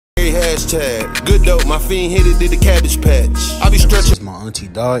hashtag. Good dope, my fiend hit it, did the cabbage patch. I be stretching. Since my auntie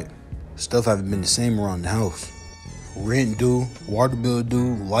died, stuff haven't been the same around the house. Rent due, water bill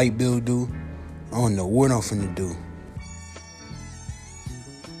due, light bill due. I don't know what I'm finna do.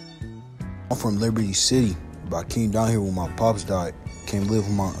 I'm from Liberty City, but I came down here when my pops died. Came live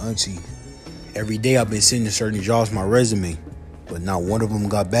with my auntie. Every day I've been sending certain jobs my resume, but not one of them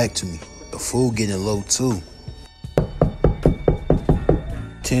got back to me. The food getting low too.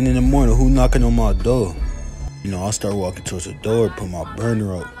 10 in the morning, who knocking on my door? You know, I start walking towards the door, put my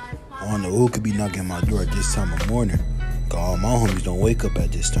burner up. I don't know who could be knocking on my door at this time of morning. Cause all my homies don't wake up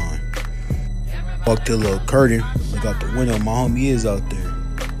at this time. Walk to the little curtain, look out the window, my homie is out there.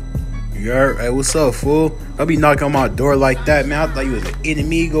 You heard? Hey, what's up, fool? Don't be knocking on my door like that, man. I thought you was an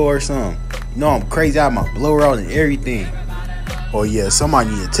enemigo or something. You know I'm crazy, I have my blower out and everything. Oh yeah, somebody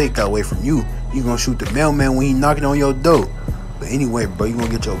need to take that away from you. You gonna shoot the mailman when he knocking on your door. But anyway, bro, you gonna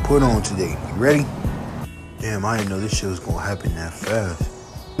get your put on today. You ready? Damn, I didn't know this shit was gonna happen that fast.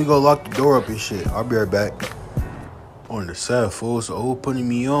 We go lock the door up and shit. I'll be right back. On the side, fool, so who putting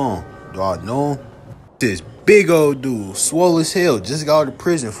me on? Do I know him? This big old dude, swole as hell, just got out of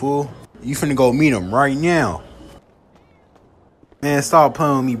prison, fool. You finna go meet him right now. Man, stop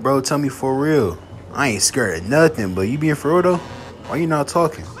playing with me, bro. Tell me for real. I ain't scared of nothing, but you being for real, though? Why you not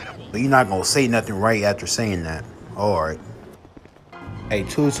talking? But you not gonna say nothing right after saying that. Alright. Hey,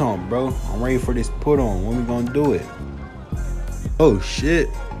 two-tone, bro. I'm ready for this put on. When we gonna do it? Oh, shit.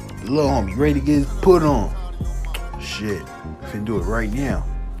 Little homie, ready to get his put on. Shit. Finna do it right now.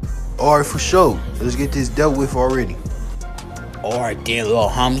 Alright, for sure. Let's get this dealt with already. Alright, then, little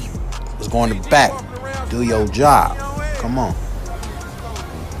homie. Let's go in the back. Do your job. Come on.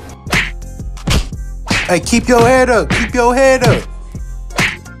 Hey, keep your head up. Keep your head up.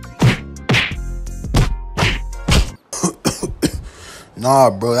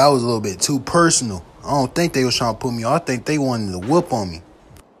 Nah, bro, that was a little bit too personal. I don't think they was trying to put me on. I think they wanted to whoop on me.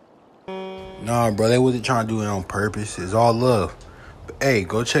 Nah, bro, they wasn't trying to do it on purpose. It's all love. But, hey,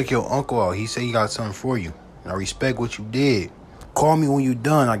 go check your uncle out. He said he got something for you. I respect what you did. Call me when you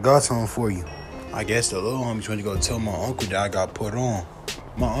done. I got something for you. I guess the little homies went to go tell my uncle that I got put on.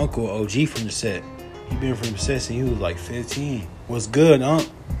 My uncle, OG from the set. He been from the set since he was like 15. What's good, Unc?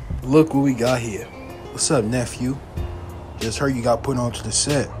 Look what we got here. What's up, nephew? Just heard you got put onto the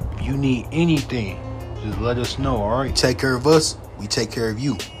set. If you need anything, just let us know, alright? Take care of us, we take care of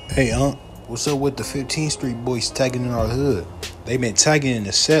you. Hey, Unc, what's up with the 15th Street boys tagging in our hood? They been tagging in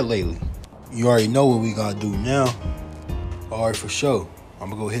the set lately. You already know what we gotta do now. Alright, for sure.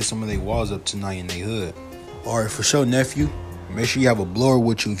 I'm gonna go hit some of their walls up tonight in their hood. Alright, for sure, nephew. Make sure you have a blower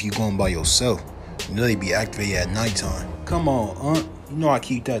with you if you going by yourself. You know they be activated at nighttime. Come on, Unc. You know I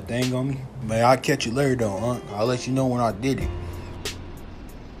keep that thing on me. Man, I'll catch you later though, Unc. I'll let you know when I did it.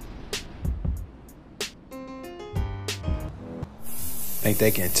 Think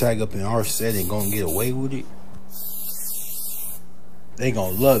they can tag up in our set and gonna get away with it? They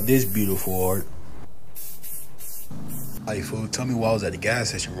gonna love this beautiful art. Hey, fool, tell me why I was at the gas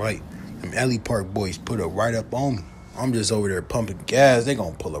station, right? Them Alley Park boys put up right up on me. I'm just over there pumping gas. They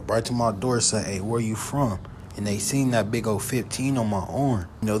gonna pull up right to my door saying, hey, where you from? And they seen that big old 15 on my arm.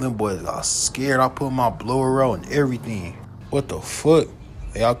 You know, them boys got scared. I put my blower out and everything. What the fuck?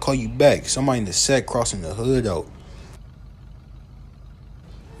 Hey, I'll call you back. Somebody in the set crossing the hood out.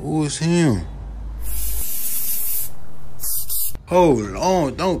 Who is him? Hold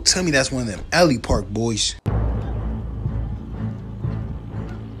on. Don't tell me that's one of them Alley Park boys.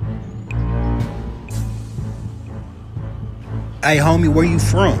 Hey, homie, where you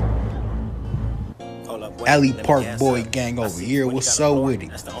from? Alley Park boy gang over here. What's up with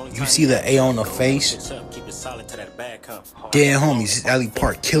it? You see the A on the face? Damn, homies, this Alley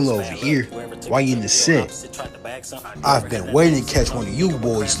Park killer over here. Why you in the set? I've been waiting to catch one of you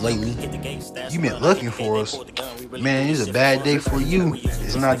boys lately. You been looking for us. Man, it's a bad day for you.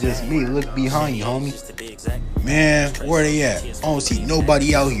 It's not just me. Look behind you, homie. Man, where they at? I don't see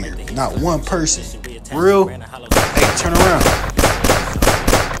nobody out here. Not one person. Real? Hey, turn around.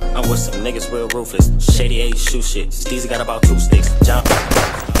 I'm with some niggas real ruthless. Shady age shoe shit. Steezy got about 2 sticks. Jump.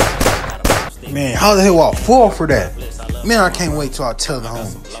 Man, how the hell I fall for that? Man, I can't wait till I tell the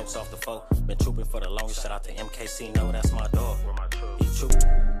homies. Been trooping for the longest. Shout out to MKC. Know that's my dog.